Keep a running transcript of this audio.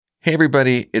Hey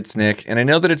everybody, it's Nick, and I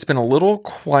know that it's been a little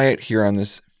quiet here on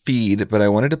this feed, but I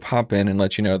wanted to pop in and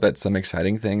let you know that some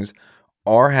exciting things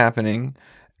are happening,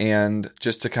 and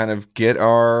just to kind of get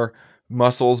our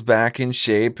muscles back in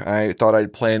shape, I thought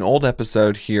I'd play an old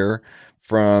episode here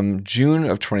from June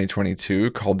of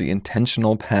 2022 called The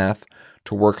Intentional Path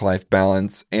to Work-Life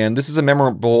Balance. And this is a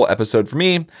memorable episode for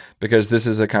me because this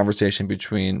is a conversation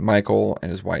between Michael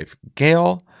and his wife,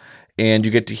 Gail. And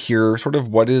you get to hear sort of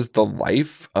what is the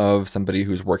life of somebody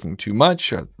who's working too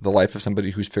much, the life of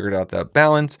somebody who's figured out that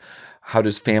balance. How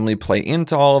does family play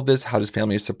into all of this? How does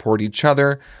family support each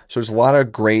other? So there's a lot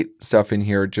of great stuff in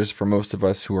here just for most of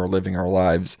us who are living our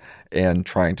lives and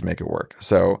trying to make it work.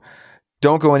 So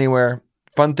don't go anywhere.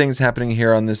 Fun things happening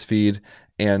here on this feed.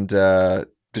 And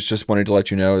just wanted to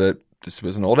let you know that this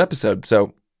was an old episode.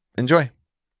 So enjoy.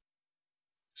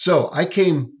 So I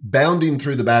came bounding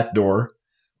through the back door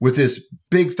with this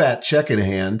big fat check in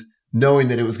hand, knowing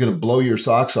that it was going to blow your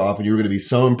socks off and you were going to be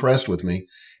so impressed with me.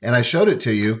 And I showed it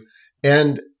to you.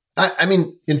 And I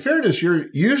mean, in fairness, you're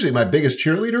usually my biggest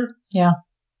cheerleader. Yeah.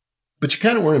 But you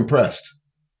kind of weren't impressed.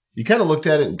 You kind of looked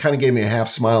at it and kind of gave me a half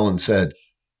smile and said,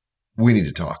 we need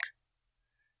to talk.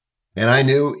 And I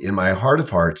knew in my heart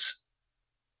of hearts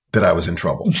that I was in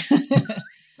trouble.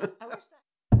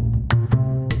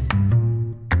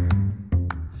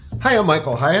 Hi, I'm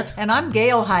Michael Hyatt. And I'm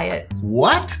Gail Hyatt.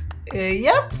 What?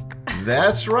 Yep.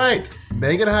 That's right.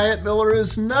 Megan Hyatt Miller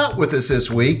is not with us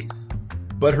this week,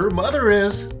 but her mother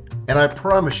is. And I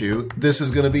promise you, this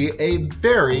is going to be a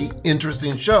very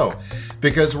interesting show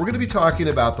because we're going to be talking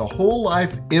about the whole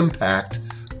life impact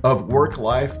of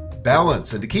work-life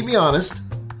balance. And to keep me honest,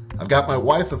 I've got my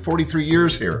wife of 43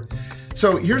 years here.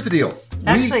 So here's the deal.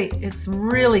 Actually, it's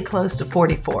really close to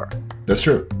 44. That's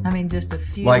true. I mean, just a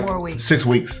few more weeks. 6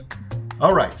 weeks.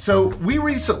 All right. So we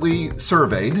recently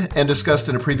surveyed and discussed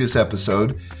in a previous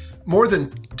episode more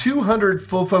than 200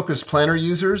 Full Focus Planner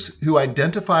users who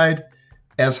identified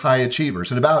as high achievers.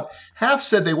 And about half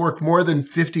said they work more than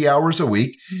 50 hours a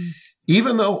week,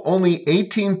 even though only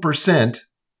 18%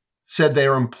 said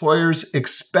their employers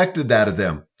expected that of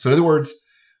them. So in other words,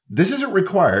 this isn't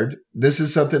required. This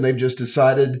is something they've just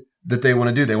decided that they want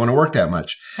to do. They want to work that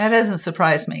much. That doesn't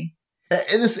surprise me.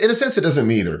 In a sense, it doesn't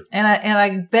me either. And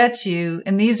I bet you,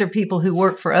 and these are people who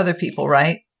work for other people,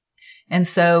 right? And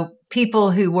so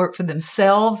people who work for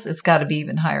themselves, it's got to be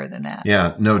even higher than that.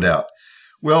 Yeah, no doubt.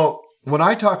 Well, when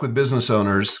I talk with business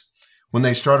owners, when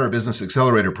they start our Business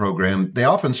Accelerator program, they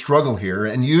often struggle here,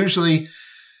 and usually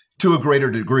to a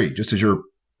greater degree, just as you're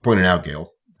pointing out, Gail.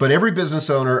 But every business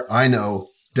owner I know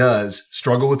does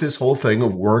struggle with this whole thing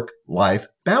of work-life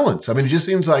balance. I mean, it just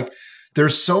seems like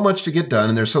there's so much to get done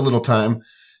and there's so little time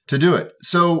to do it.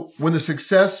 So when the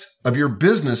success of your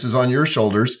business is on your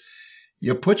shoulders,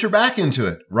 you put your back into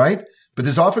it, right? But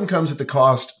this often comes at the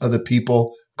cost of the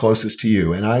people closest to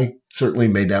you. And I certainly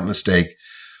made that mistake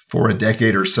for a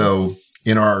decade or so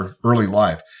in our early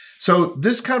life. So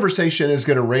this conversation is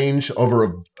going to range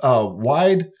over a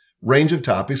wide range of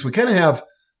topics. We kind of have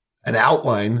an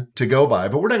outline to go by,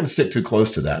 but we're not going to stick too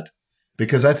close to that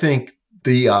because I think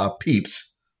the peeps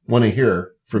want to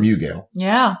hear from you, Gail.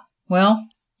 Yeah. Well,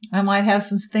 I might have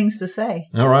some things to say.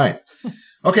 All right.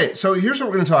 Okay. So here's what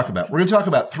we're going to talk about. We're going to talk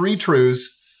about 3 truths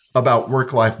about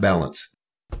work-life balance.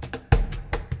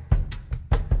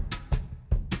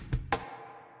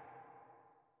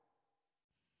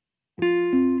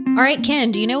 All right,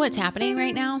 Ken, do you know what's happening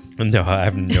right now? No, I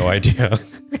have no idea.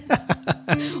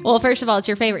 Well, first of all, it's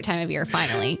your favorite time of year,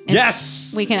 finally.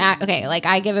 Yes! We can act, okay, like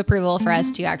I give approval for us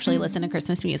to actually listen to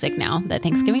Christmas music now that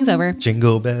Thanksgiving's over.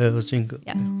 Jingle bells, jingle.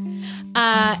 Yes.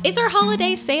 It's our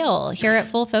holiday sale here at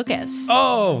Full Focus.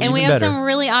 Oh, and we have better. some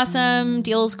really awesome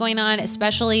deals going on,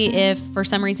 especially if for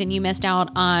some reason you missed out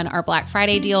on our Black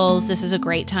Friday deals. This is a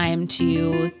great time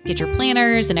to get your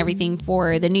planners and everything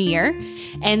for the new year.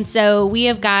 And so we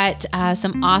have got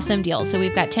some awesome deals. So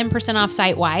we've got 10% off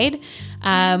site-wide.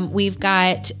 We've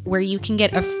got where you can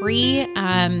get a free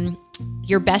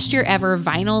Your Best Year Ever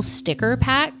vinyl sticker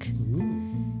pack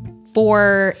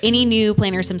for any new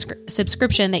planner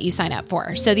subscription that you sign up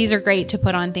for. So these are great to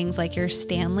put on things like your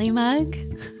Stanley mug.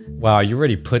 Wow, you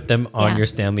already put them on your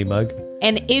Stanley mug?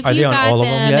 And if Are you they on got all of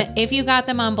them, them yet? if you got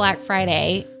them on Black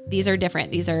Friday, these are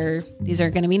different. These are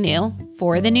going to be new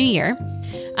for the new year.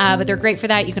 But they're great for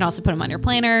that. You can also put them on your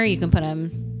planner. You can put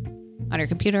them on your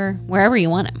computer, wherever you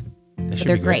want them. But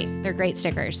they're great. They're great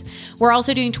stickers. We're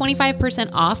also doing 25%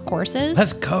 off courses.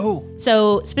 Let's go.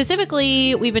 So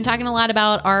specifically, we've been talking a lot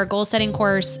about our goal setting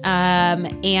course,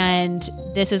 and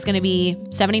this is going to be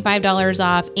 $75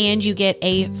 off, and you get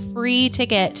a free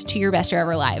ticket to your Best Year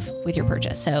Ever Live with your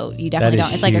purchase. So you definitely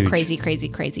don't. It's like a crazy, crazy,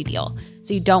 crazy deal.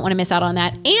 So you don't want to miss out on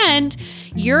that. And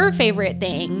your favorite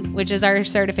thing, which is our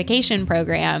certification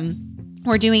program,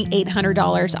 we're doing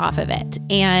 $800 off of it.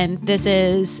 And this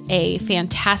is a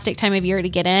fantastic time of year to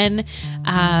get in.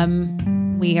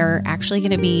 We are actually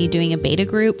going to be doing a beta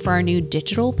group for our new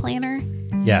digital planner.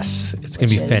 Yes, it's going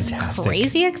to be fantastic.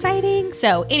 Crazy exciting.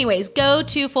 So anyways, go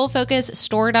to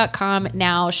fullfocusstore.com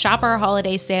now, shop our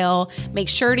holiday sale. Make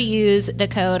sure to use the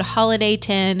code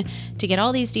HOLIDAY10 to get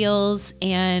all these deals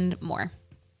and more.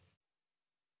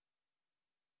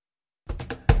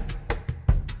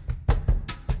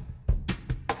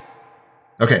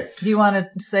 Okay. Do you want to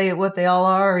say what they all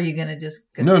are, or are you going to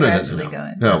just gradually go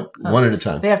in? No, one at a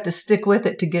time. They have to stick with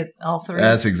it to get all three?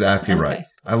 That's exactly right.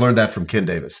 I learned that from Ken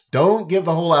Davis. Don't give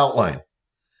the whole outline,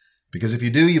 because if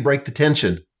you do, you break the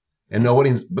tension, and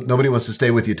nobody wants to stay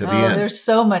with you to the end. There's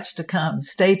so much to come.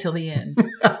 Stay till the end.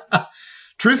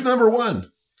 Truth number 1,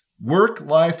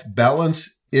 work-life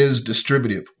balance is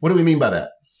distributive. What do we mean by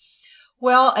that?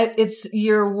 Well, it's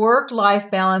your work-life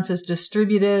balance is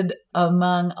distributed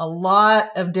among a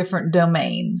lot of different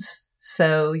domains.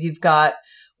 So you've got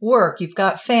work, you've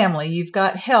got family, you've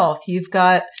got health, you've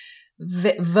got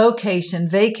vacation,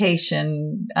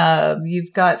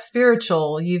 you've got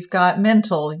spiritual, you've got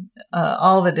mental,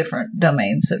 all the different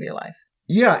domains of your life.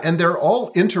 Yeah, and they're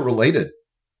all interrelated.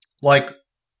 Like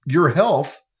your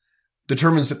health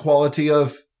determines the quality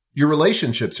of your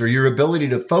relationships or your ability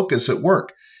to focus at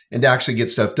work and to actually get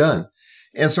stuff done.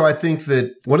 And so I think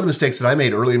that one of the mistakes that I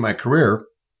made early in my career,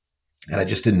 and I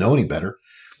just didn't know any better,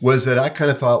 was that I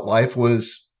kind of thought life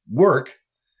was work,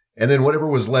 and then whatever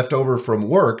was left over from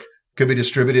work could be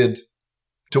distributed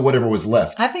to whatever was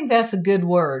left. I think that's a good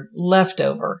word,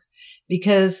 leftover,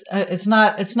 because it's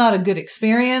not a good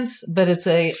experience, but it's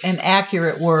an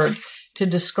accurate word to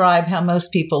describe how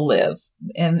most people live.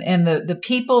 And the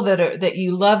people that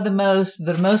you love the most,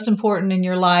 that are most important in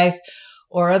your life,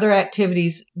 or other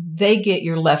activities, they get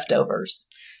your leftovers.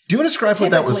 Do you want to describe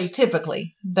what that was?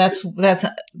 Typically, that's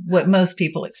what most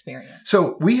people experience.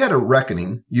 So we had a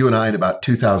reckoning, you and I, in about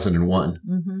 2001.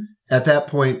 Mm-hmm. At that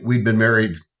point, we'd been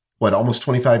married, almost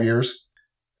 25 years?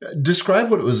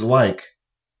 Describe what it was like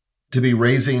to be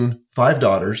raising 5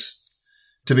 daughters,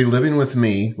 to be living with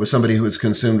me, with somebody who was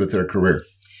consumed with their career.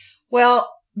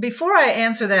 Well, before I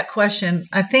answer that question,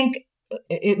 I think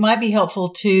it might be helpful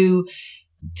to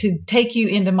take you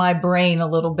into my brain a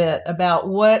little bit about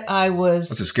what I was.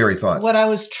 That's a scary thought. What I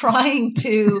was trying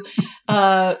to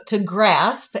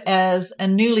grasp as a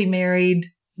newly married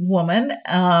woman.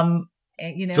 So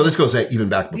this goes even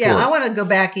back before. Yeah, I want to go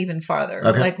back even farther,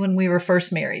 like when we were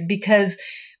first married, because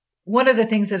one of the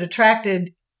things that attracted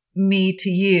me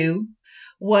to you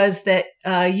was that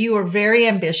you were very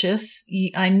ambitious.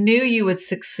 I knew you would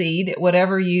succeed at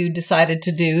whatever you decided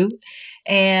to do,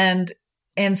 and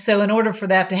so in order for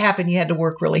that to happen, you had to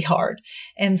work really hard.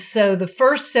 And so the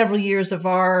first several years of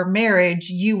our marriage,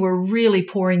 you were really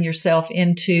pouring yourself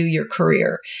into your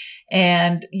career.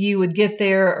 And you would get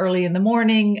there early in the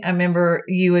morning. I remember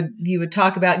you would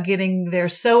talk about getting there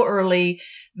so early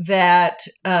that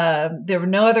there were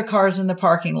no other cars in the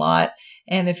parking lot.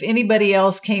 And if anybody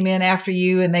else came in after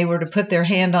you and they were to put their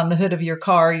hand on the hood of your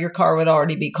car would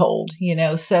already be cold,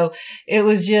 So it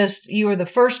was just, you were the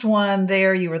first one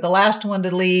there. You were the last one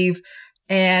to leave,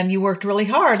 and you worked really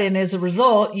hard. And as a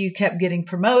result, you kept getting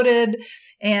promoted.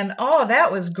 And all of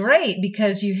that was great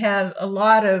because you had a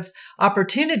lot of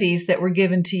opportunities that were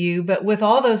given to you. But with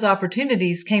all those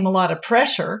opportunities came a lot of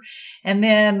pressure. And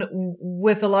then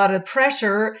with a lot of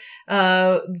pressure,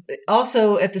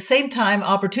 also at the same time,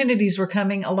 opportunities were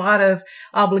coming. A lot of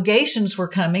obligations were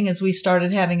coming as we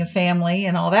started having a family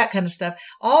and all that kind of stuff.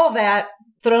 All that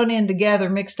thrown in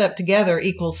together, mixed up together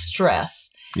equals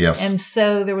stress. Yes. And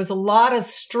so there was a lot of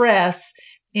stress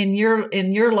in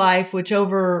your life, which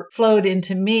overflowed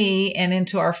into me and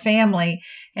into our family.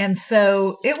 And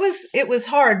so it was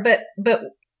hard, but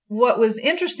what was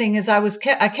interesting is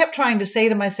I kept trying to say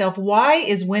to myself, why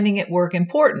is winning at work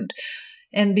important?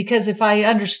 And because if I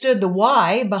understood the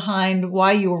why behind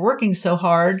why you were working so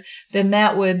hard, then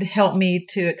that would help me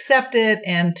to accept it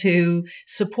and to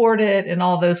support it and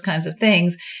all those kinds of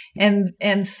things.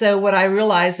 And so what I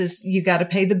realized is you got to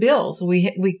pay the bills.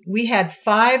 We had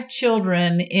 5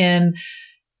 children in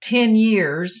 10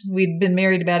 years. We'd been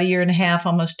married about a year and a half,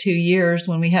 almost 2 years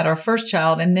when we had our first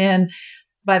child. And then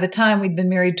by the time we'd been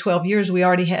married 12 years, we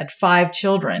already had 5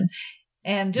 children.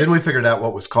 And then we figured out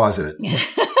what was causing it.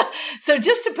 So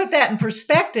just to put that in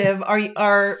perspective,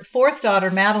 our 4th daughter,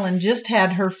 Madeline, just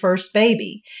had her first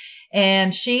baby.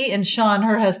 And she and Sean,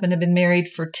 her husband, have been married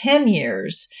for 10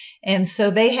 years. And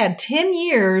so they had 10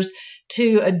 years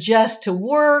to adjust to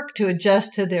work, to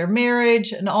adjust to their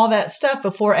marriage and all that stuff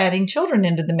before adding children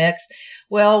into the mix.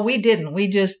 Well, we didn't.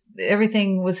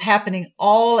 Everything was happening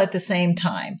all at the same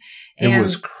time. It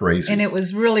was crazy. And it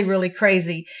was really, really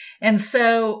crazy. And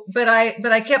so, but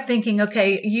I kept thinking,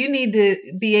 okay, you need to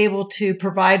be able to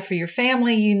provide for your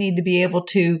family. You need to be able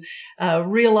to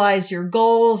realize your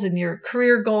goals and your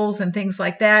career goals and things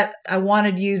like that. I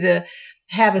wanted you to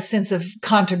have a sense of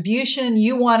contribution.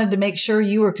 You wanted to make sure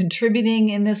you were contributing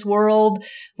in this world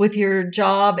with your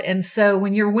job. And so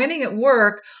when you're winning at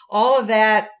work, all of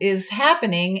that is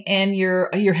happening and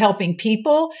you're helping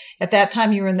people. At that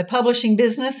time, you were in the publishing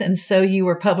business. And so you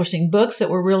were publishing books that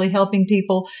were really helping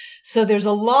people. So there's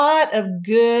a lot of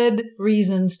good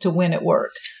reasons to win at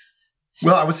work.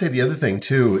 Well, I would say the other thing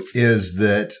too is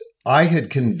that I had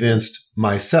convinced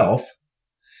myself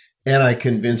and I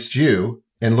convinced you,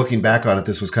 and looking back on it,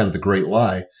 this was kind of the great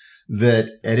lie, that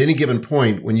at any given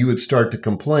point when you would start to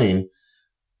complain,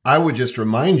 I would just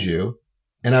remind you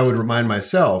and I would remind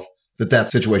myself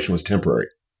that situation was temporary.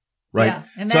 Right. Yeah.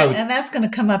 And that's going to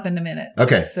come up in a minute.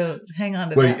 Okay. So hang on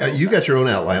to that. Well, you got your own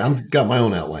outline. I've got my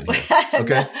own outline here.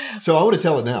 Okay. So I want to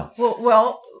tell it now.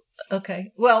 Well,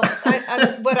 okay. Well,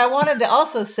 what I wanted to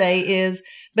also say is,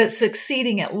 but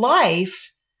succeeding at life,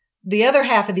 the other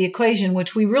half of the equation,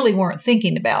 which we really weren't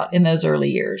thinking about in those early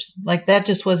years, like that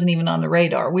just wasn't even on the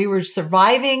radar. We were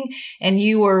surviving and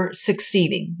you were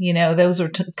succeeding. Those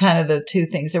are kind of the two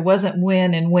things. There wasn't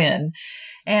win and win.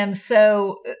 And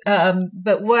so,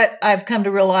 but what I've come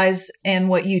to realize and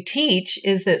what you teach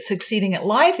is that succeeding at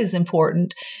life is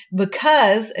important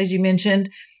because, as you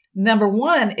mentioned, number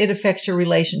one, it affects your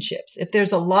relationships. If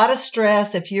there's a lot of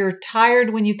stress, if you're tired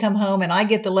when you come home and I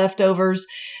get the leftovers,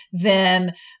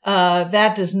 then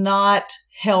that does not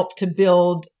help to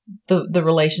build the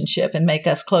relationship and make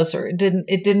us closer. It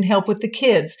didn't help with the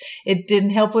kids. It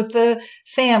didn't help with the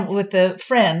with the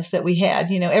friends that we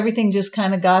had. Everything just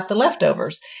kind of got the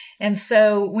leftovers. And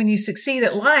so when you succeed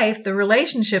at life, the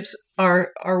relationships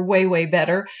are way, way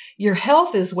better. Your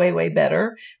health is way, way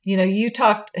better. You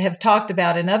have talked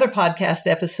about in other podcast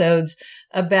episodes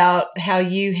about how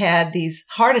you had these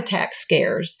heart attack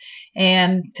scares.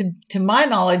 And to my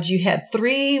knowledge, you had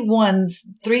 3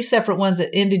 separate ones that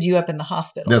ended you up in the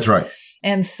hospital. That's right.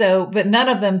 And so, but none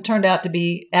of them turned out to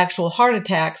be actual heart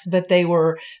attacks, but they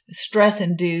were stress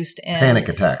induced and panic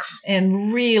attacks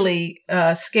and really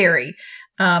scary.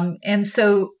 And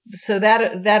so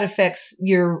that affects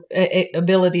your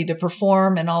ability to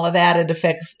perform and all of that. It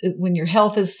affects when your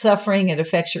health is suffering, it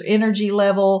affects your energy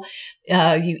level.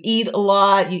 You eat a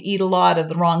lot of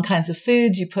the wrong kinds of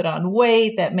foods. You put on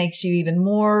weight that makes you even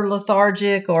more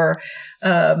lethargic or,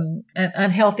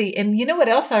 unhealthy. And you know what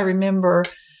else I remember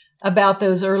about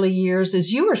those early years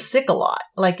is you were sick a lot.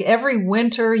 Like every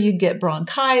winter you'd get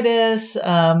bronchitis.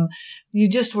 You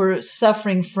just were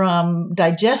suffering from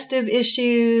digestive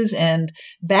issues and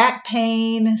back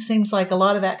pain. Seems like a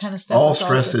lot of that kind of stuff. All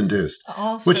stress induced.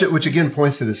 Which again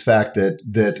points to this fact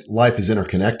that life is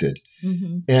interconnected.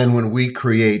 Mm-hmm. And when we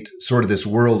create sort of this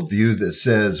worldview that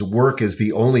says work is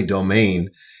the only domain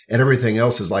and everything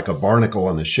else is like a barnacle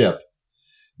on the ship,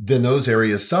 then those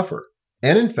areas suffer.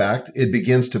 And in fact, it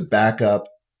begins to back up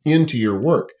into your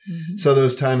work. Mm-hmm. So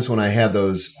those times when I had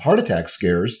those heart attack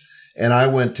scares and I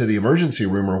went to the emergency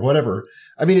room or whatever,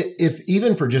 I mean, if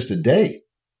even for just a day,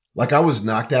 like I was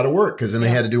knocked out of work because then they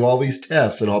had to do all these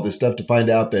tests and all this stuff to find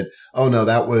out that, oh no,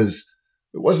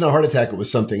 it wasn't a heart attack. It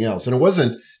was something else. And it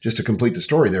wasn't, just to complete the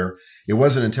story there, it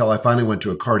wasn't until I finally went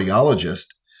to a cardiologist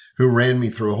who ran me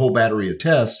through a whole battery of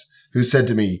tests who said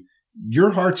to me,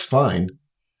 your heart's fine.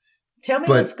 Tell me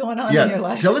what's going on in your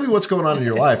life. Tell me what's going on in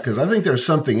your life, because I think there's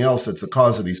something else that's the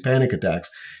cause of these panic attacks.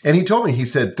 And he told me, he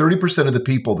said 30% of the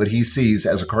people that he sees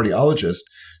as a cardiologist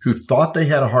who thought they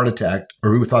had a heart attack or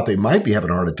who thought they might be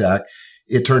having a heart attack,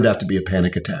 it turned out to be a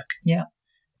panic attack. Yeah.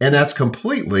 And that's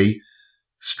completely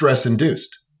stress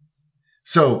induced.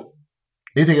 So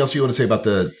anything else you want to say about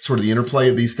the sort of the interplay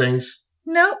of these things?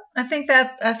 No, I think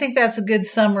that's a good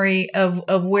summary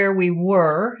of where we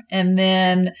were. And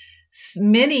then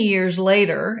many years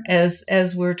later,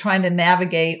 as we're trying to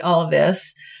navigate all of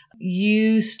this,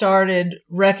 you started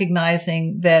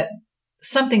recognizing that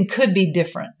something could be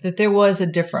different, that there was a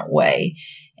different way.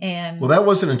 And well, that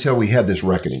wasn't until we had this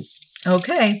reckoning.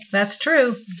 Okay, that's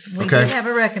true. We did have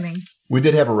a reckoning. We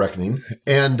did have a reckoning.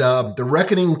 And the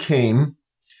reckoning came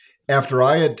after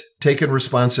I had taken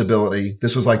responsibility,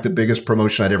 this was like the biggest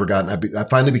promotion I'd ever gotten. I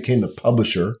finally became the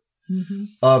publisher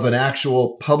of an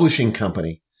actual publishing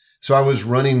company. So I was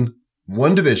running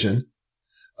one division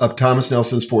of Thomas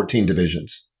Nelson's 14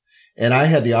 divisions. And I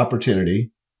had the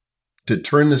opportunity to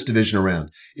turn this division around.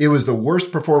 It was the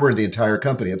worst performer in the entire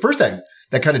company. At first, that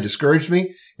kind of discouraged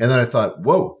me. And then I thought,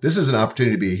 whoa, this is an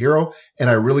opportunity to be a hero. And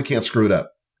I really can't screw it up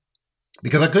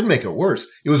because I couldn't make it worse.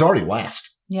 It was already last.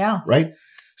 Yeah. Right.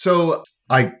 So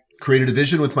I created a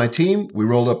vision with my team. We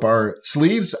rolled up our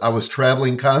sleeves. I was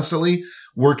traveling constantly,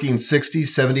 working 60,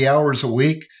 70 hours a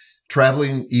week,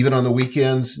 traveling even on the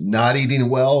weekends, not eating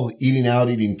well, eating out,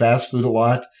 eating fast food a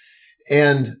lot.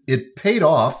 And it paid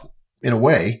off in a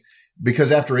way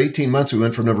because after 18 months, we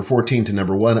went from number 14 to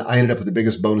number 1. I ended up with the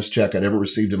biggest bonus check I'd ever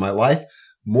received in my life,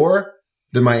 more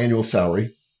than my annual salary.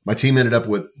 My team ended up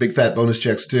with big fat bonus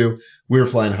checks too. We were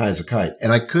flying high as a kite.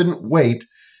 And I couldn't wait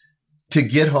to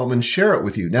get home and share it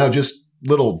with you. Now, just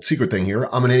little secret thing here.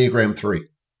 I'm an Enneagram 3.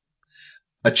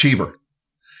 Achiever.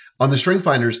 On the Strength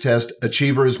Finders test,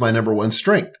 achiever is my number 1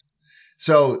 strength.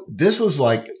 So this was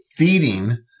like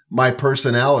feeding my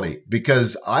personality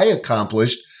because I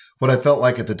accomplished what I felt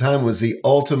like at the time was the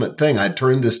ultimate thing. I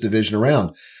turned this division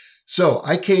around. So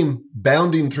I came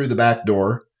bounding through the back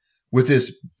door with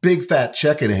this big fat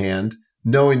check in hand,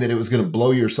 knowing that it was going to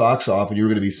blow your socks off and you were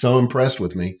going to be so impressed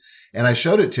with me. And I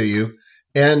showed it to you.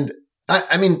 And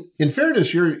I mean, in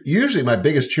fairness, you're usually my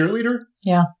biggest cheerleader.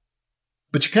 Yeah.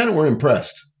 But you kind of weren't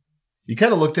impressed. You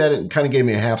kind of looked at it and kind of gave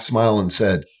me a half smile and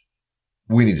said,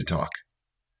 we need to talk.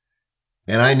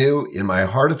 And I knew in my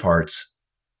heart of hearts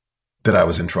that I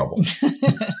was in trouble.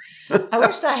 I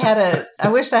wished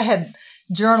I had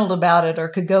journaled about it or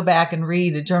could go back and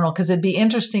read a journal because it'd be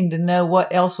interesting to know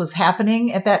what else was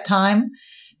happening at that time.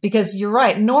 Because you're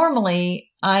right. Normally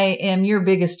I am your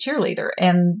biggest cheerleader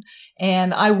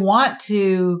and I want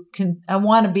to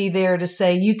be there to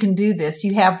say, you can do this.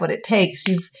 You have what it takes.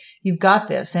 You've got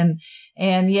this.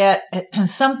 And yet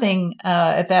something,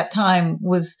 at that time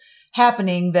was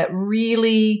happening that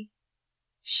really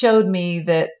showed me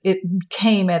that it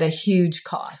came at a huge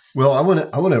cost. Well, I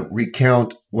want to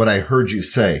recount what I heard you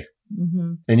say.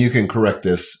 Mm-hmm. And you can correct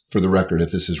this for the record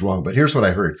if this is wrong, but here's what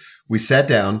I heard. We sat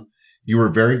down. You were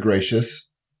very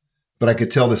gracious, but I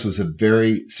could tell this was a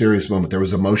very serious moment. There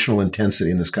was emotional intensity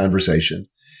in this conversation.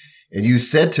 And you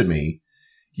said to me,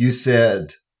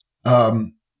 I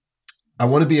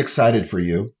want to be excited for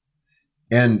you.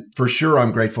 And for sure,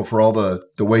 I'm grateful for all the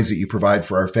ways that you provide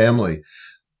for our family.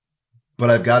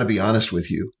 But I've got to be honest with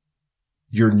you.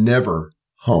 You're never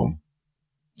home.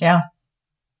 Yeah.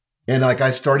 And like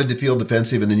I started to feel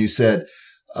defensive. And then you said,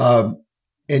 and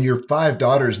your 5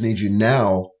 daughters need you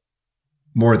now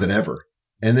more than ever.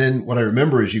 And then what I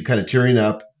remember is you kind of tearing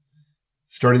up,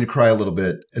 starting to cry a little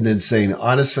bit, and then saying,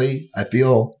 honestly, I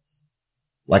feel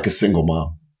like a single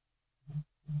mom.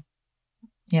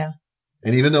 Yeah.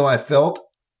 And even though I felt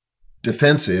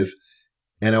defensive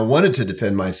and I wanted to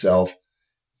defend myself,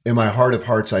 in my heart of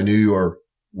hearts, I knew you were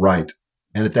right.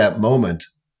 And at that moment,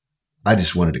 I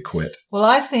just wanted to quit. Well,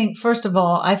 I think, first of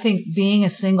all, being a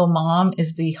single mom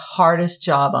is the hardest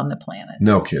job on the planet.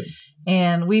 No kidding.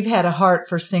 And we've had a heart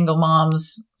for single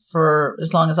moms for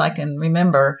as long as I can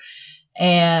remember.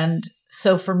 And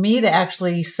so for me to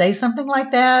actually say something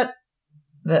like that,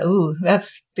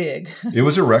 that's big. It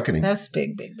was a reckoning. That's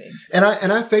big, big, big. And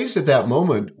I faced at that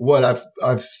moment what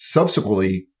I've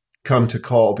subsequently come to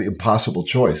call the impossible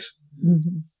choice.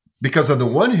 Mm-hmm. Because on the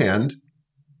one hand,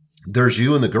 there's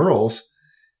you and the girls.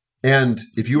 And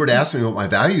if you were to ask me what my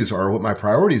values are, what my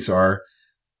priorities are,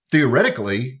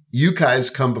 theoretically, you guys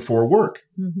come before work,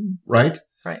 right?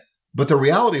 Right. But the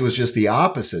reality was just the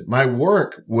opposite. My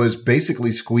work was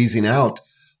basically squeezing out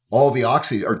all the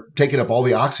oxygen or taking up all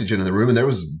the oxygen in the room. And there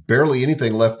was barely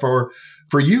anything left for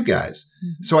you guys.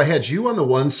 Mm-hmm. So I had you on the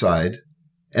one side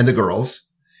and the girls.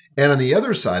 And on the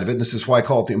other side of it, and this is why I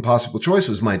call it the impossible choice,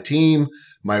 was my team,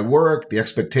 my work, the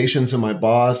expectations of my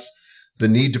boss, the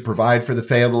need to provide for the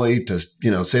family, to,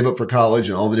 save up for college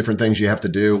and all the different things you have to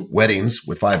do, weddings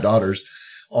with 5 daughters,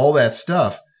 all that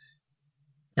stuff.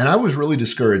 And I was really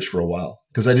discouraged for a while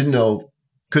because I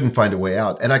couldn't find a way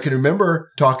out. And I can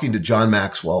remember talking to John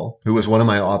Maxwell, who was one of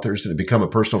my authors and had become a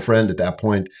personal friend at that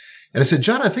point. And I said,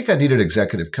 John, I think I need an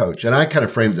executive coach. And I kind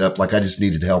of framed it up like I just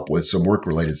needed help with some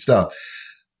work-related stuff.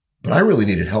 But I really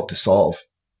needed help to solve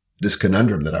this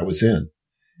conundrum that I was in.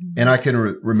 And I can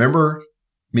remember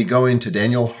me going to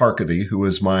Daniel Harkavy, who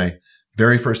was my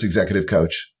very first executive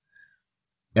coach.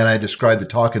 And I described the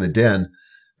talk in the den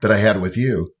that I had with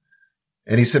you.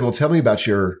 And he said, well, tell me about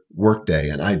your work day.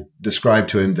 And I described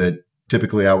to him that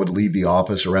Typically, I would leave the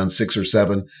office around 6 or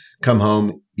 7, come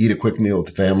home, eat a quick meal with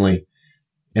the family,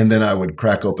 and then I would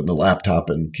crack open the laptop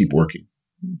and keep working.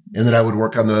 And then I would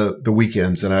work on the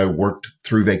weekends, and I worked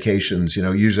through vacations.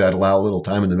 Usually I'd allow a little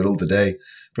time in the middle of the day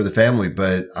for the family,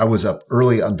 but I was up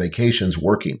early on vacations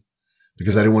working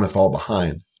because I didn't want to fall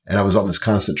behind. And I was on this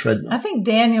constant treadmill. I think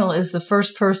Daniel is the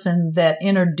first person that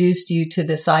introduced you to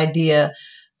this idea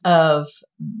of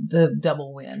the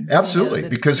double win. Absolutely.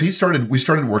 Because we started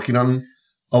working on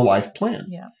a life plan.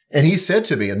 Yeah. And he said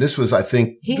to me, and this was, I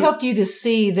think, he helped you to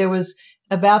see there was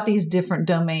about these different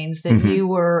domains that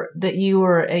you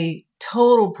were a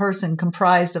total person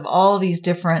comprised of all these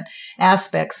different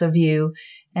aspects of you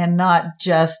and not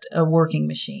just a working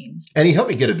machine. And he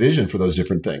helped me get a vision for those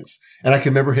different things. And I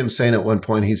can remember him saying at one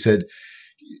point, he said,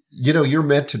 you're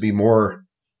meant to be more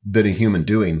than a human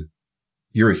doing.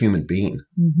 You're a human being.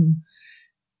 Mm-hmm.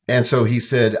 And so he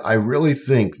said, I really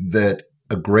think that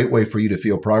a great way for you to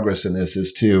feel progress in this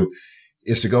is to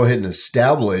go ahead and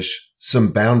establish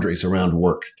some boundaries around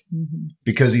work. Mm-hmm.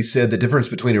 Because he said the difference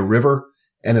between a river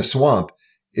and a swamp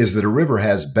is that a river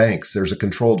has banks. There's a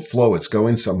controlled flow. It's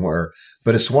going somewhere.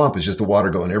 But a swamp is just the water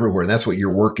going everywhere. And that's what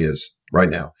your work is right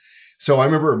now. So I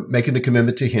remember making the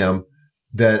commitment to him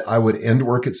that I would end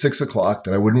work at 6 o'clock,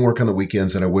 that I wouldn't work on the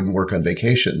weekends, and I wouldn't work on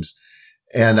vacations.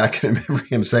 And I can remember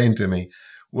him saying to me,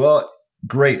 well,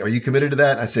 great. Are you committed to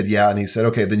that? And I said, yeah. And he said,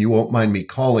 okay, then you won't mind me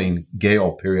calling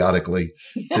Gail periodically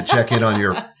to check in on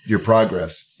your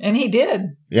progress. And he did.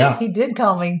 Yeah. He did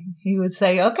call me. He would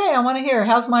say, okay, I want to hear,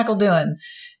 how's Michael doing?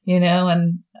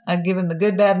 And I'd give him the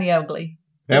good, bad, and the ugly.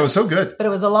 That was so good. But it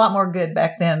was a lot more good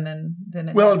back then than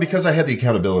it Well, because I had the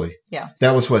accountability. Yeah.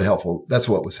 That was that's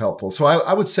what was helpful. So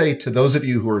I would say to those of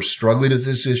you who are struggling with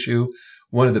this issue,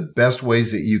 one of the best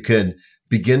ways that you can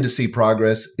begin to see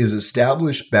progress is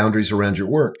establish boundaries around your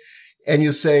work. And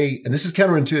you say, and this is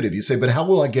counterintuitive, you say, but how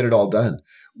will I get it all done?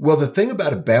 Well, the thing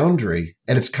about a boundary,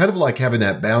 and it's kind of like having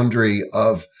that boundary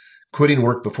of quitting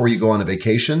work before you go on a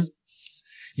vacation.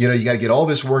 You got to get all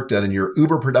this work done and you're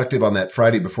uber productive on that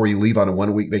Friday before you leave on a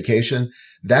 1-week vacation.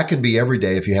 That can be every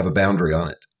day if you have a boundary on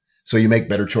it. So you make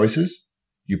better choices.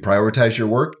 You prioritize your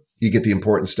work. You get the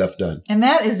important stuff done. And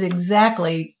that is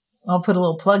exactly, I'll put a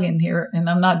little plug in here, and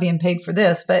I'm not being paid for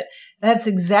this, but that's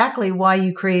exactly why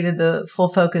you created the Full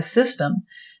Focus system,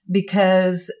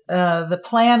 because the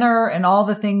planner and all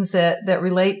the things that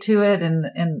relate to it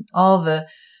and all the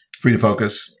Free to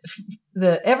Focus.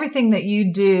 Everything that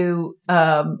you do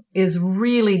is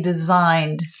really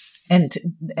designed and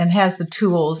has the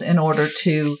tools in order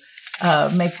to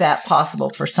make that possible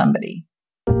for somebody.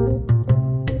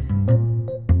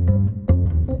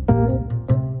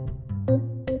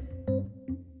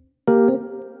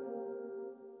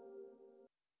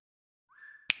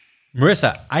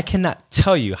 Marissa, I cannot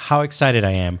tell you how excited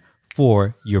I am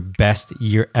for your Best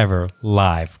Year Ever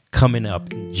Live coming up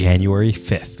January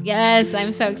 5th. Yes,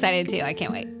 I'm so excited too. I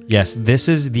can't wait. Yes, this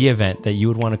is the event that you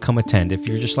would want to come attend if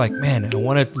you're just like, man, I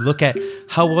want to look at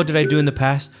how well did I do in the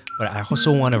past, but I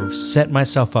also want to set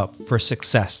myself up for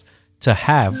success to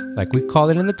have, like we call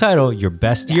it in the title, your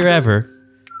best year ever.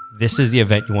 This is the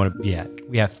event you want to be at.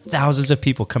 We have thousands of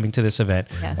people coming to this event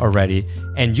already.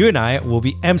 And you and I will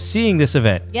be emceeing this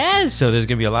event. Yes. So there's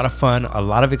going to be a lot of fun, a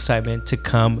lot of excitement to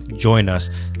come join us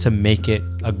to make it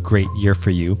a great year for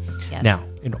you. Yes. Now,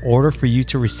 in order for you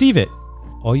to receive it,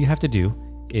 all you have to do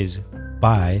is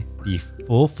buy the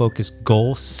Full Focus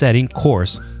Goal Setting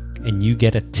course and you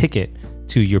get a ticket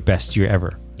to your best year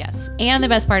ever. Yes. And the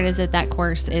best part is that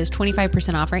course is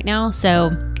 25% off right now.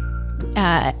 So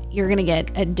you're going to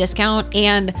get a discount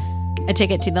and a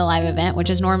ticket to the live event, which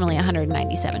is normally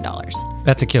 $197.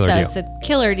 That's a killer deal. So it's a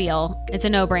killer deal. It's a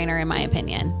no-brainer in my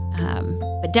opinion.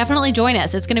 But definitely join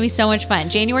us. It's going to be so much fun.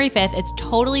 January 5th, it's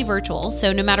totally virtual.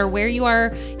 So no matter where you are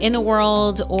in the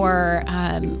world or,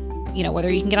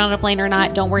 whether you can get on a plane or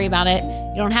not, don't worry about it.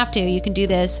 You don't have to. You can do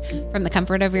this from the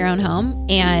comfort of your own home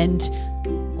and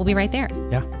we'll be right there.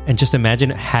 Yeah. And just imagine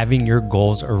having your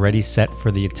goals already set for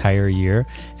the entire year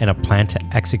and a plan to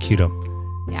execute them.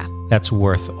 Yeah. That's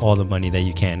worth all the money that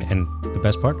you can. And the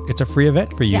best part, it's a free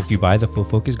event for you if you buy the Full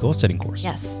Focus Goal Setting course.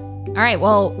 Yes. All right.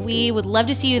 Well, we would love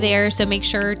to see you there. So make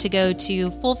sure to go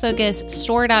to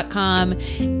fullfocusstore.com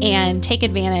and take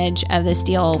advantage of this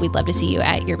deal. We'd love to see you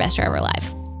at your Best Year Ever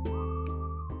Live.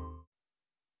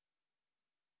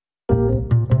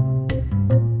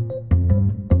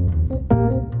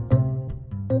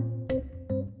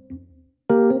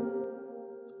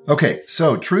 Okay,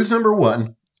 so truth number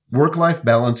 1, work-life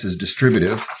balance is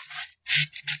distributive.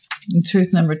 And truth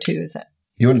number 2 is that.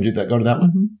 You want to do that? Go to that one?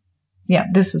 Mm-hmm. Yeah,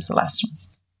 this is the last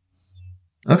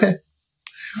one. Okay.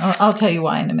 I'll tell you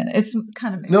why in a minute. It's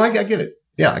kind of... No, I get it.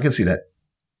 Yeah, I can see that.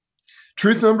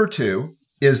 Truth number 2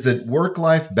 is that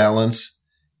work-life balance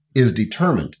is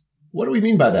determined. What do we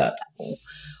mean by that?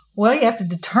 Well, you have to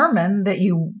determine that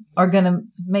you are going to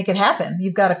make it happen.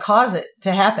 You've got to cause it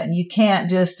to happen. You can't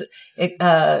just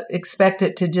expect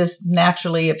it to just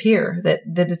naturally appear. That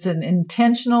it's an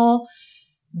intentional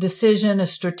decision, a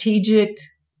strategic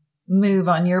move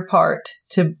on your part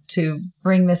to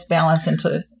bring this balance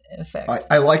into effect.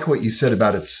 I like what you said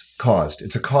about it's caused.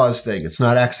 It's a cause thing. It's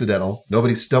not accidental.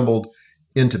 Nobody stumbled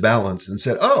into balance and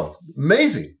said, oh,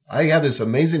 amazing. I have this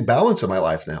amazing balance in my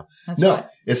life now. That's right.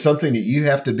 It's something that you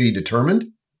have to be determined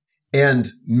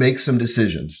and make some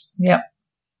decisions. Yep.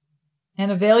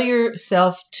 And avail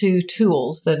yourself to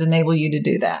tools that enable you to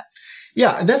do that.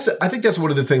 Yeah. And I think that's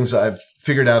one of the things I've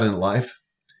figured out in life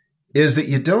is that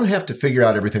you don't have to figure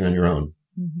out everything on your own.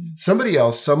 Mm-hmm. Somebody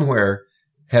else somewhere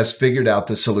has figured out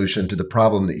the solution to the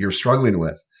problem that you're struggling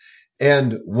with.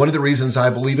 And one of the reasons I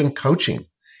believe in coaching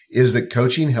is that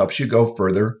coaching helps you go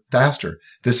further faster.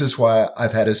 This is why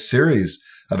I've had a series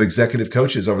of executive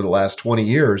coaches over the last 20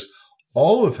 years,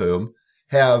 all of whom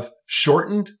have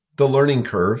shortened the learning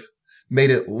curve,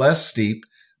 made it less steep,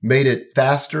 made it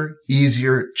faster,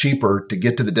 easier, cheaper to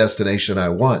get to the destination I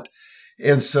want.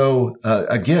 And so,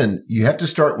 again, you have to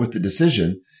start with the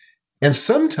decision. And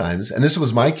sometimes, and this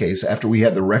was my case after we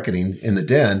had the reckoning in the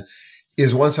den,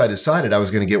 is once I decided I was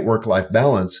going to get work-life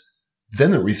balance,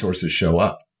 then the resources show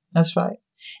up. That's right.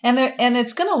 And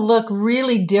it's going to look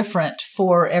really different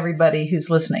for everybody who's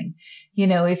listening. You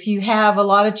know, if you have a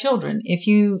lot of children, if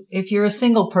you're a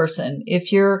single person,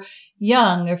 if you're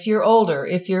young, if you're older,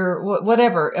 if you're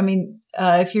whatever, I mean,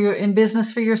 if you're in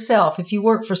business for yourself, if you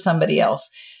work for somebody else,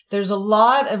 there's a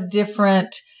lot of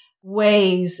different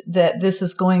ways that this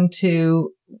is going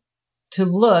to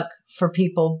look for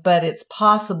people, but it's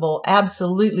possible,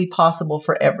 absolutely possible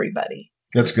for everybody.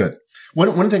 That's good. One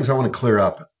of the things I want to clear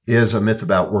up is a myth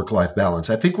about work-life balance.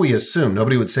 I think we assume,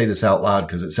 nobody would say this out loud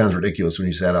because it sounds ridiculous when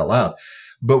you say it out loud,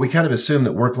 but we kind of assume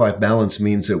that work-life balance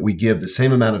means that we give the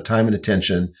same amount of time and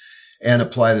attention and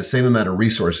apply the same amount of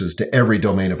resources to every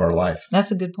domain of our life.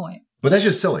 That's a good point. But that's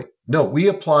just silly. No, we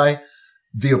apply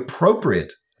the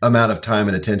appropriate amount of time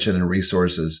and attention and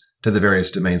resources to the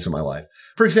various domains of my life.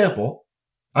 For example,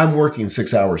 I'm working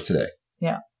 6 hours today.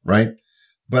 Yeah. Right?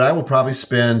 But I will probably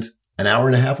spend an hour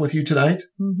and a half with you tonight,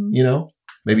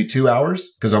 maybe 2 hours,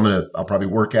 because I'll probably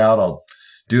work out. I'll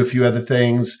do a few other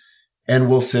things and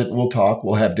we'll sit, we'll talk,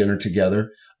 we'll have dinner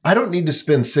together. I don't need to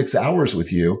spend 6 hours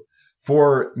with you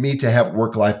for me to have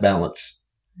work-life balance.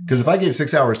 Because if I gave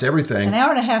 6 hours to everything. An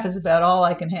hour and a half is about all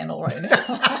I can handle right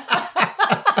now.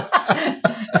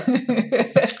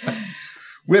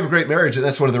 We have a great marriage, and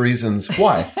that's one of the reasons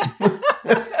why.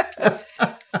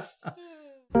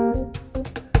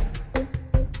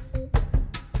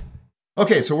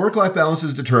 Okay, so work-life balance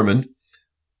is determined.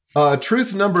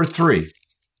 Truth number 3,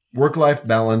 work-life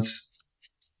balance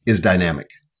is dynamic.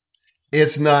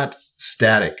 It's not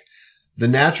static. The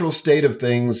natural state of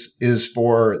things is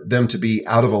for them to be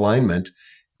out of alignment,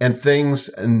 and things,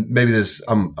 and maybe this,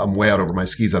 I'm way out over my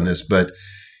skis on this, but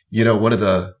one of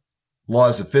the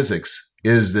laws of physics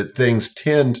is that things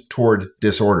tend toward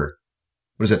disorder.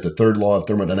 What is that? The third law of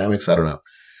thermodynamics? I don't know.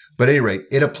 But at any rate,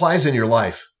 it applies in your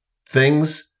life.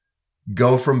 Things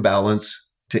go from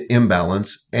balance to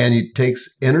imbalance, and it takes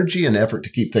energy and effort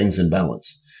to keep things in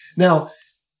balance. Now,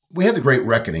 we had the Great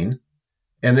Reckoning,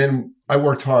 and then I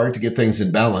worked hard to get things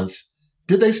in balance.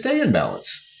 Did they stay in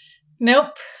balance?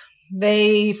 Nope.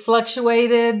 They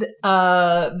fluctuated.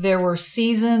 There were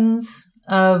seasons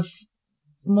of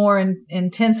more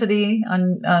intensity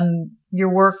on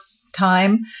your work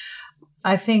time.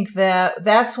 I think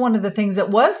that's one of the things that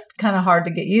was kind of hard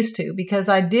to get used to, because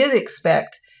I did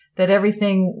expect that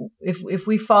everything, if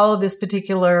we follow this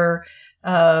particular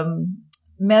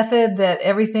method, that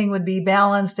everything would be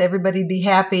balanced, everybody be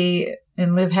happy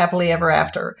and live happily ever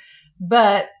after.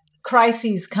 But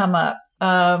crises come up.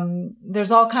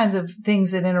 There's all kinds of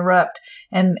things that interrupt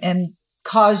and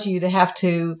cause you to have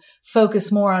to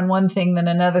focus more on one thing than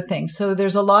another thing. So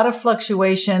there's a lot of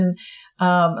fluctuation.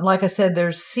 Like I said,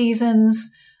 there's seasons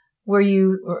where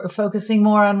you are focusing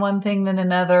more on one thing than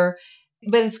another.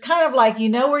 But it's kind of like,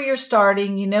 where you're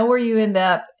starting, where you end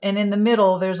up. And in the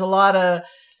middle, there's a lot of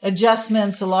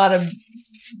adjustments, a lot of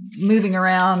moving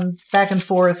around back and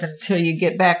forth until you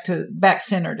get back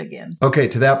centered again. Okay,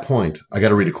 to that point, I got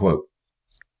to read a quote.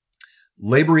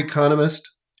 Labor economist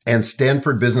and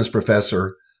Stanford business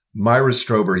professor Myra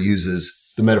Strober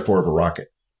uses the metaphor of a rocket.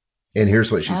 And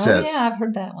here's what she says. Yeah, I've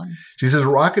heard that one. She says, a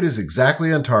rocket is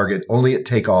exactly on target, only at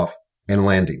takeoff and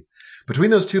landing.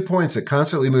 Between those 2 points, it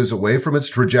constantly moves away from its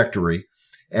trajectory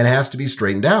and has to be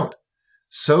straightened out.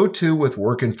 So too with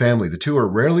work and family. The two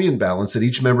are rarely in balance, and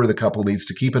each member of the couple needs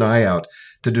to keep an eye out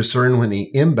to discern when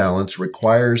the imbalance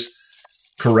requires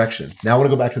correction. Now I want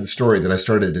to go back to the story that I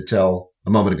started to tell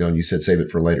a moment ago, and you said save it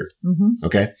for later. Mm-hmm.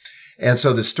 Okay. And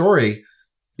so the story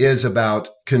is about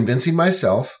convincing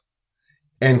myself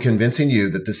and convincing you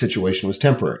that the situation was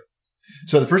temporary.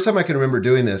 So the first time I can remember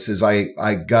doing this is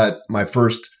I got my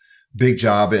first big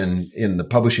job in the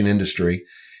publishing industry,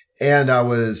 and I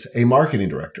was a marketing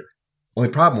director. Only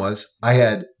problem was I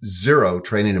had zero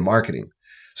training in marketing.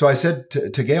 So I said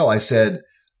to Gail, I said,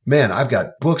 man, I've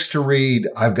got books to read.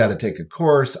 I've got to take a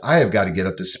course. I have got to get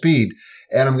up to speed,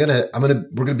 and we're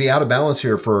going to be out of balance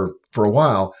here for a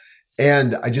while.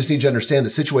 And I just need you to understand the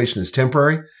situation is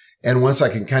temporary. And once I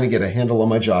can kind of get a handle on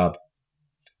my job,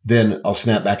 then I'll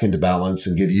snap back into balance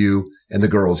and give you and the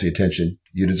girls the attention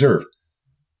you deserve.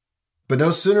 But no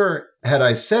sooner had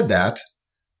I said that, a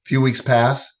few weeks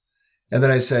pass, and then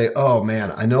I say, oh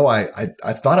man, I know I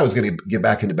thought I was going to get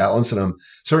back into balance, and I'm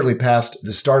certainly past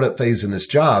the startup phase in this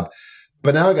job,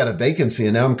 but now I got a vacancy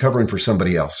and now I'm covering for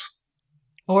somebody else.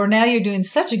 Or now you're doing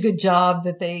such a good job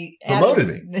that they promoted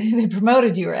me. They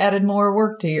promoted you or added more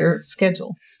work to your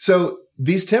schedule. So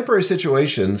these temporary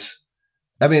situations,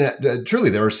 I mean, truly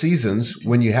there are seasons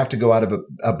when you have to go out of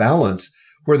a balance.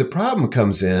 Where the problem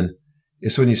comes in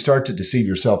is when you start to deceive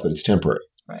yourself that it's temporary.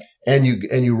 Right. And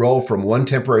you roll from one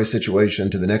temporary situation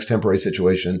to the next temporary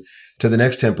situation to the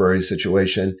next temporary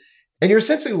situation. And you're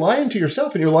essentially lying to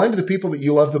yourself, and you're lying to the people that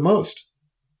you love the most.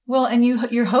 Well, and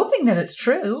you're hoping that it's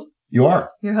true. You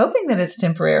are. You're hoping that it's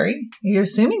temporary. You're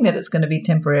assuming that it's going to be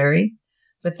temporary.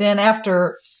 But then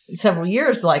after several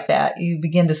years like that, you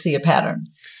begin to see a pattern.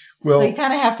 Well, so you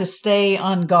kind of have to stay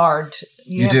on guard.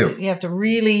 You have to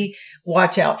really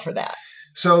watch out for that.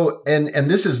 So, and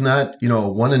this is not,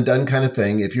 a one and done kind of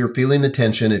thing. If you're feeling the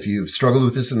tension, if you've struggled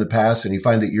with this in the past and you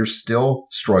find that you're still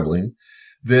struggling,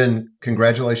 then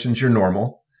congratulations, you're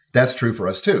normal. That's true for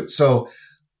us too. So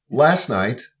last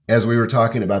night, as we were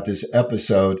talking about this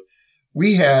episode,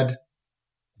 we had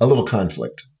a little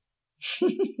conflict.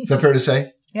 Is that fair to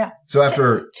say? Yeah. So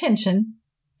after tension.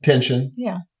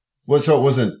 Yeah. Well, so it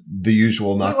wasn't the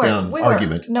usual knockdown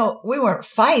argument. No, we weren't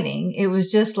fighting. It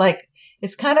was just like,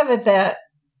 it's kind of at that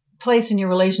place in your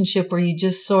relationship where you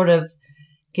just sort of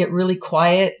get really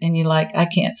quiet and you're like, I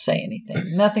can't say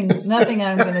anything. Nothing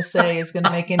I'm going to say is going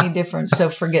to make any difference. So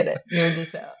forget it. You're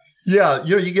just out. Yeah.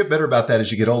 You get better about that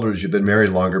as you get older, as you've been married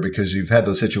longer, because you've had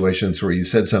those situations where you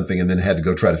said something and then had to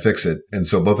go try to fix it. And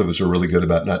so both of us are really good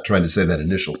about not trying to say that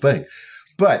initial thing.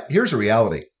 But here's a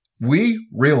reality. We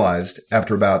realized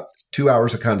after about 2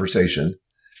 hours of conversation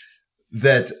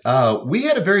that we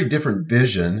had a very different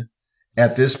vision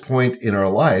at this point in our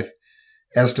life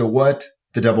as to what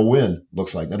the double win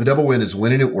looks like. Now, the double win is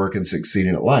winning at work and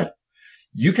succeeding at life.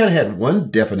 You kind of had one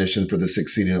definition for the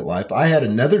succeeding at life. I had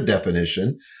another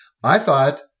definition. I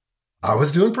thought I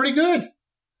was doing pretty good.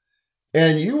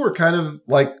 And you were kind of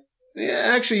like, yeah,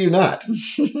 actually, you're not.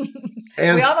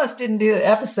 And we almost didn't do the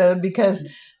episode because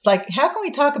it's like, how can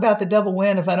we talk about the double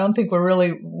win if I don't think we're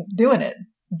really doing it?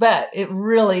 But it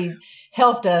really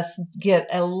helped us get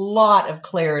a lot of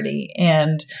clarity,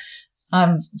 and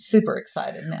I'm super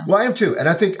excited now. Well, I am too. And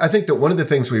I think that one of the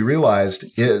things we realized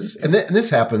is, and this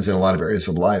happens in a lot of areas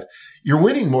of life, you're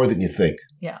winning more than you think.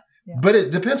 Yeah. But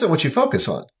it depends on what you focus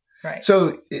on. Right.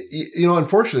 So,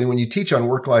 unfortunately, when you teach on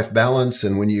work-life balance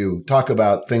and when you talk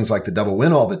about things like the double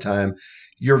win all the time,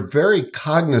 you're very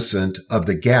cognizant of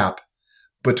the gap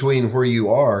between where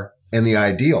you are and the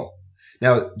ideal.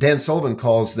 Now, Dan Sullivan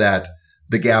calls that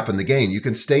the gap and the gain. You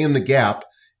can stay in the gap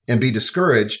and be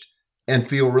discouraged and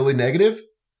feel really negative,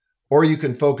 or you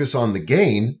can focus on the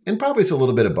gain, and probably it's a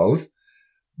little bit of both.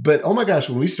 But oh my gosh,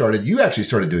 when we started, you actually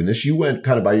started doing this. You went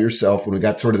kind of by yourself when we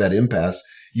got sort of that impasse.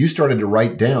 You started to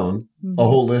write down a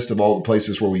whole list of all the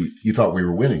places where you thought we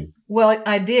were winning. Well,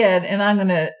 I did, and I'm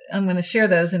going to share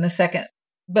those in a second.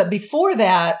 But before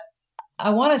that,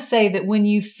 I want to say that when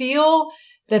you feel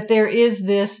that there is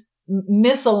this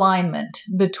misalignment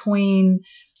between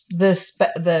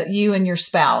the you and your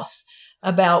spouse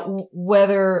about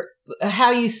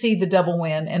how you see the double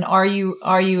win, and are you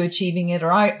achieving it,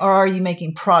 or are you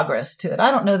making progress to it?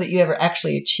 I don't know that you ever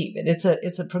actually achieve it.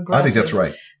 It's a progressive, I think that's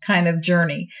right, kind of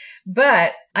journey.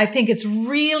 But I think it's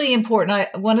really important.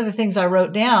 One of the things I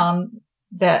wrote down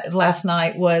that last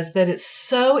night was that it's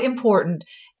so important,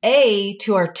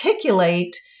 to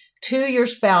articulate to your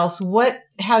spouse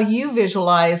how you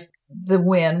visualize the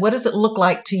win. What does it look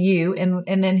like to you?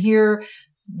 And then hear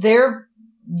their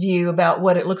view about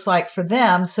what it looks like for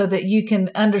them so that you can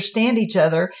understand each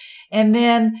other and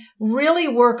then really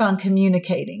work on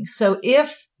communicating. So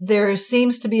if there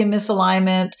seems to be a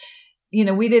misalignment,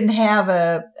 we didn't have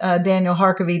a Daniel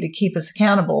Harkavy to keep us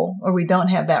accountable, or we don't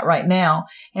have that right now.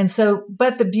 And so,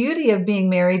 but the beauty of being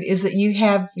married is that you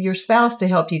have your spouse to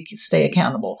help you stay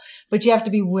accountable, but you have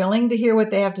to be willing to hear what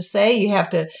they have to say. You have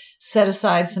to set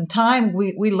aside some time.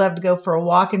 We love to go for a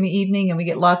walk in the evening, and we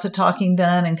get lots of talking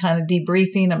done and kind of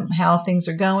debriefing on how things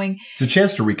are going. It's a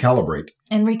chance to recalibrate.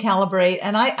 And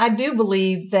I do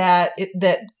believe that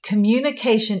that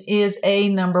communication is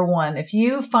number one. If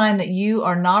you find that you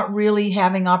are not really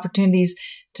having opportunities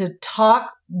to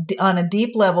talk on a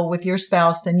deep level with your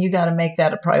spouse, then you got to make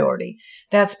that a priority.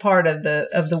 That's part of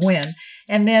the win.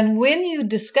 And then when you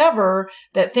discover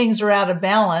that things are out of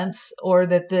balance, or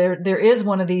that there is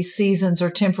one of these seasons or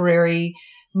temporary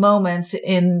moments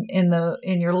in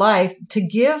your life, to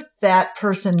give that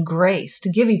person grace,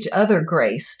 to give each other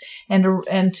grace,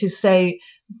 and to say,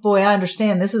 boy, I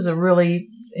understand this is a really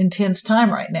intense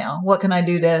time right now. What can I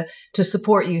do to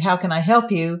support you? How can I help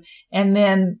you? And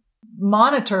then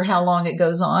monitor how long it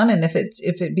goes on. And if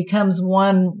it becomes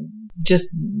one just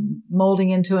molding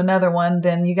into another one,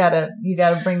 then you gotta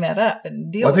bring that up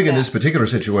and deal with it. I think in this particular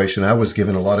situation, I was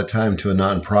given a lot of time to a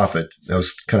nonprofit. That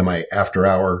was kind of my after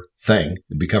hour thing.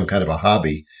 It become kind of a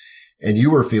hobby. And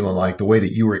you were feeling like the way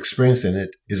that you were experiencing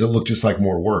it is it looked just like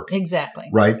more work. Exactly.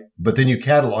 Right. But then you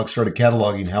started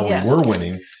cataloging how we were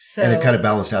winning, and it kind of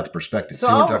balanced out the perspective. So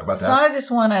you want to talk about that? So I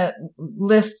just want to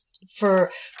list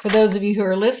for those of you who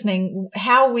are listening,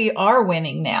 how we are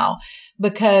winning now,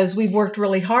 because we've worked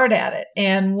really hard at it.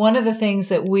 And one of the things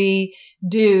that we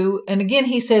do, and again,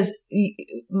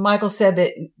 Michael said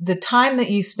that the time that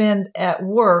you spend at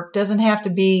work doesn't have to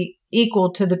be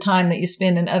equal to the time that you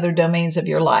spend in other domains of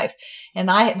your life. And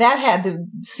that had to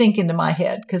sink into my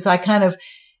head, because I kind of,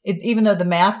 even though the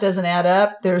math doesn't add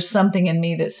up, there's something in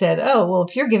me that said, oh, well,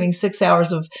 if you're giving 6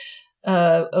 hours of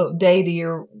a day to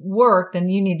your work, then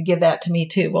you need to give that to me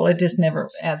too. Well, it just never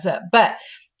adds up. But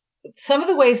some of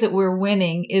the ways that we're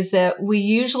winning is that we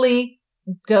usually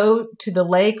go to the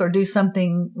lake or do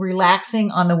something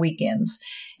relaxing on the weekends.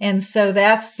 And so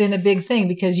that's been a big thing,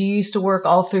 because you used to work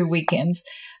all through weekends.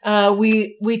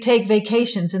 We take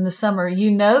vacations in the summer.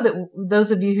 That those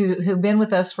of you who've been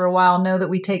with us for a while know that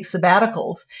we take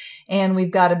sabbaticals, and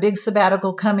we've got a big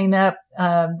sabbatical coming up,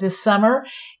 this summer,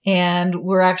 and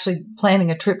we're actually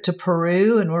planning a trip to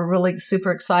Peru, and we're really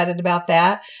super excited about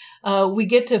that. We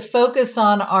get to focus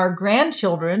on our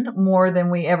grandchildren more than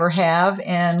we ever have.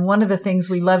 And one of the things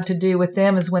we love to do with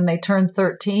them is when they turn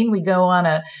 13, we go on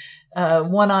a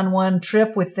one-on-one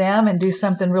trip with them and do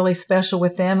something really special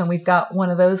with them. And we've got one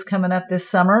of those coming up this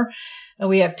summer.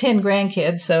 We have 10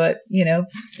 grandkids, so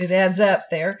it adds up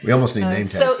there. We almost need name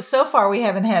tags. So far we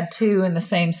haven't had 2 in the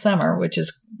same summer, which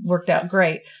has worked out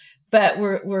great. But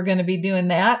we're going to be doing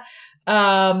that.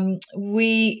 I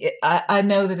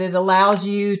know that it allows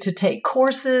you to take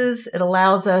courses. It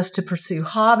allows us to pursue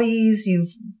hobbies.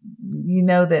 You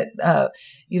know that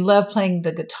you love playing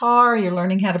the guitar. You're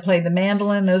learning how to play the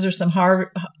mandolin. Those are some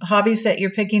hobbies that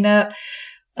you're picking up.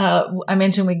 I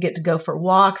mentioned we get to go for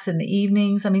walks in the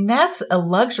evenings. I mean, that's a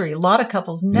luxury. A lot of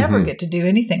couples never get to do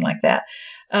anything like that.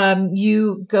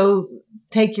 You go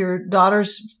take your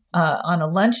daughters on a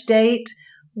lunch date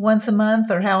once a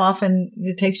month, or how often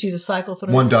it takes you to cycle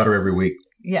through? One daughter every week.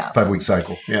 Yeah. 5-week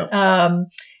cycle. Yeah.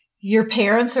 Your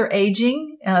parents are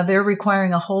aging. They're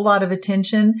requiring a whole lot of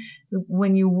attention.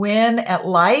 When you win at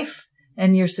life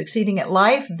and you're succeeding at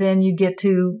life, then you get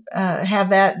to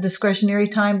have that discretionary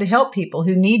time to help people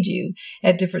who need you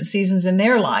at different seasons in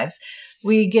their lives.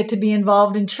 We get to be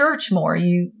involved in church more.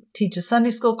 You teach a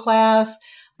Sunday school class.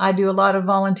 I do a lot of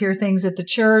volunteer things at the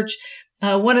church.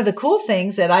 One of the cool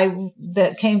things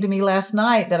that came to me last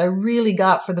night that I really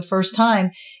got for the first time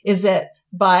is that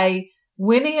by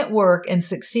winning at work and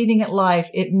succeeding at life,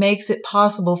 it makes it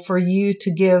possible for you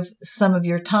to give some of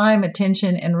your time,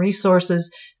 attention, and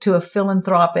resources to a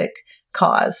philanthropic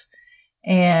cause.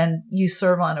 And you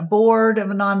serve on a board of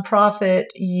a nonprofit.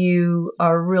 You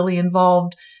are really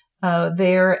involved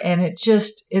there, and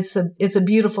it's a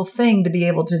beautiful thing to be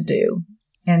able to do.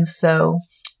 And so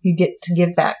you get to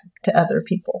give back to other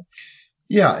people.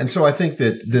 Yeah. And so I think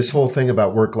that this whole thing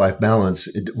about work-life balance,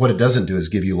 what it doesn't do is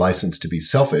give you license to be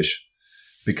selfish,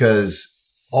 because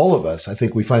all of us, I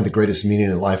think we find the greatest meaning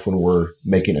in life when we're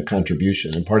making a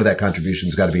contribution. And part of that contribution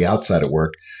has got to be outside of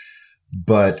work,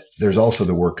 but there's also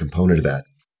the work component of that.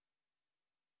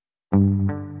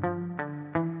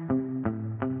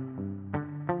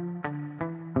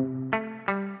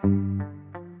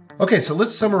 Okay, so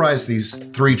let's summarize these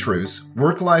 3 truths.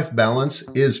 Work-life balance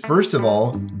is, first of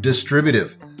all,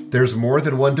 distributive. There's more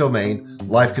than one domain.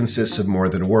 Life consists of more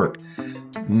than work.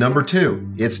 Number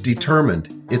 2, it's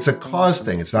determined. It's a cause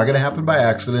thing. It's not going to happen by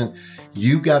accident.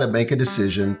 You've got to make a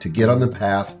decision to get on the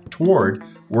path toward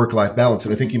work-life balance.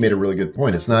 And I think you made a really good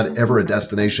point. It's not ever a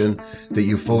destination that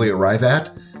you fully arrive at,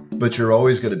 but you're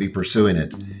always going to be pursuing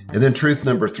it. And then truth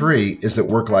number 3 is that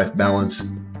work-life balance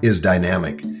is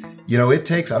dynamic. It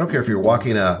takes, I don't care if you're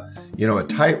walking a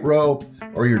tightrope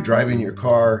or you're driving your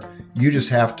car, you just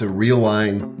have to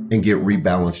realign and get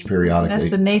rebalanced periodically.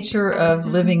 That's the nature of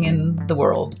living in the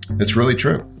world. It's really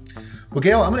true. Well,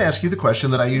 Gail, I'm going to ask you the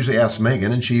question that I usually ask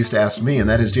Megan, and she used to ask me, and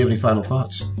that is, do you have any final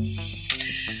thoughts?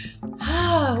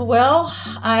 Well,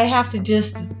 I have to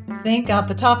just think out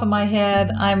the top of my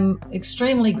head. I'm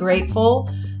extremely grateful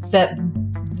that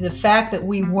the fact that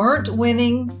we weren't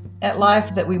winning at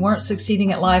life, that we weren't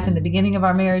succeeding at life in the beginning of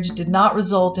our marriage did not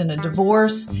result in a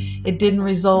divorce. It didn't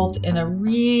result in a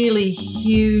really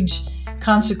huge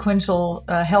consequential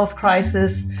health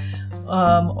crisis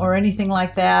or anything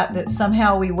like that, that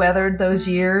somehow we weathered those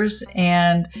years.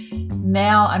 And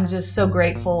now I'm just so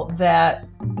grateful that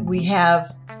we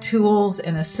have tools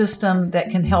and a system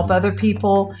that can help other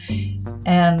people.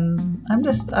 And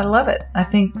I love it. I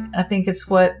think it's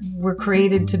what we're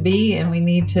created to be, and we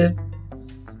need to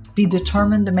be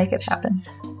determined to make it happen.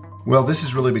 Well, this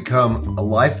has really become a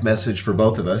life message for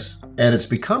both of us, and it's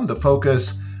become the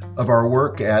focus of our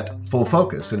work at Full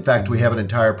Focus. In fact, we have an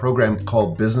entire program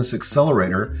called Business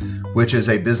Accelerator, which is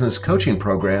a business coaching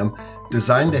program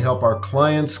designed to help our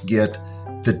clients get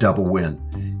the double win.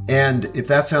 And if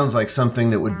that sounds like something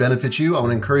that would benefit you, I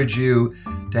want to encourage you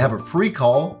to have a free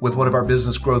call with one of our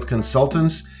business growth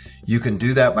consultants. You can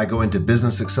do that by going to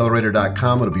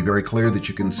businessaccelerator.com. It'll be very clear that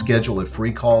you can schedule a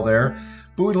free call there.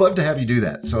 But we'd love to have you do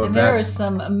that. So there are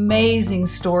some amazing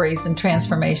stories and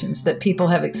transformations that people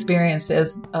have experienced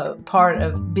as a part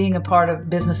of being a part of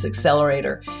Business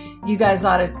Accelerator. You guys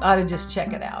ought to just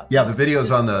check it out. Yeah, the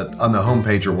videos on the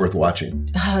homepage are worth watching.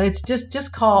 It's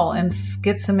just call and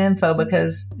get some info,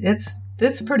 because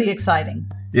it's pretty exciting.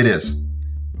 It is.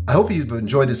 I hope you've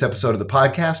enjoyed this episode of the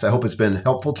podcast. I hope it's been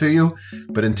helpful to you.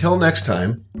 But until next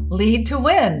time, lead to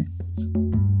win.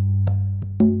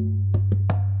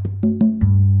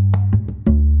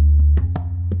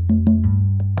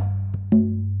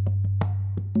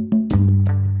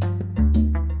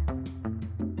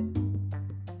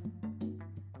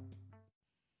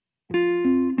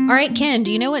 All right, Ken,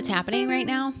 do you know what's happening right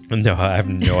now? No, I have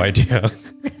no idea.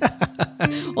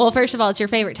 Well, first of all, it's your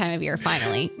favorite time of year,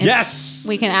 finally. Yes!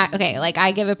 We can act, okay, like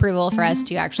I give approval for us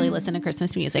to actually listen to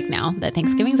Christmas music now that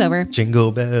Thanksgiving's over.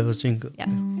 Jingle bells, jingle.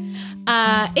 Yes.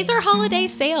 It's our holiday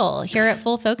sale here at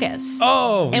Full Focus.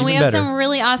 Oh, and we have some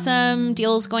really awesome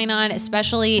deals going on,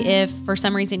 especially if for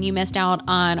some reason you missed out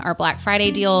on our Black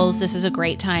Friday deals. This is a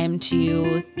great time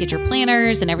to get your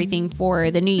planners and everything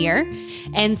for the new year.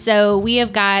 And so we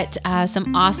have got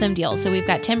some awesome deals. So we've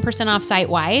got 10% off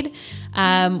site-wide.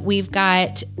 We've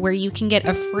got where you can get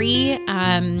a free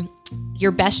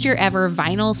Your Best Year Ever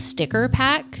vinyl sticker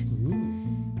pack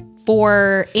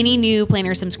for any new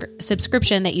planner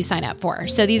subscription that you sign up for.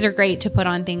 So these are great to put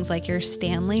on things like your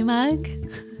Stanley mug.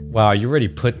 Wow, you already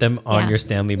put them on your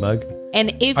Stanley mug?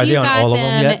 And if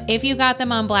you got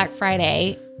them on Black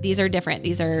Friday, these are different.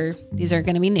 These are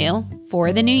going to be new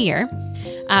for the new year.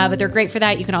 But they're great for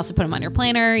that. You can also put them on your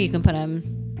planner. You can put them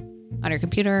on your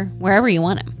computer, wherever you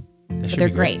want them. But they're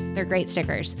great. They're great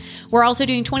stickers. We're also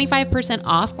doing 25%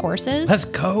 off courses. Let's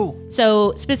go.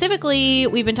 So specifically,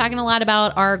 we've been talking a lot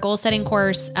about our goal setting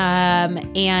course.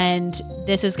 And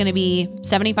this is going to be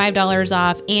 $75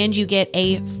 off, and you get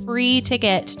a free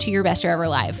ticket to Your Best Year Ever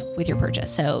Live with your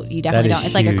purchase. So you definitely don't.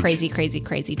 It's like a crazy, crazy,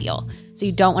 crazy deal. So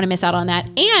you don't want to miss out on that.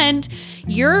 And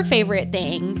your favorite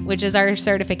thing, which is our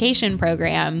certification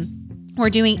program, we're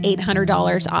doing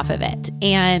 $800 off of it.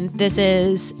 And this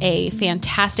is a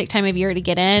fantastic time of year to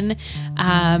get in.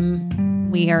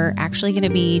 We are actually going to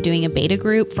be doing a beta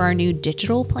group for our new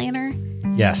digital planner.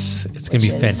 Yes, it's going to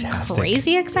be fantastic.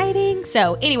 Crazy exciting.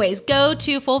 So anyways, go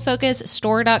to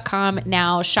fullfocusstore.com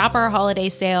now, shop our holiday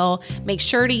sale. Make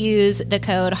sure to use the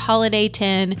code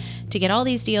HOLIDAY10 to get all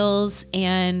these deals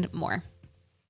and more.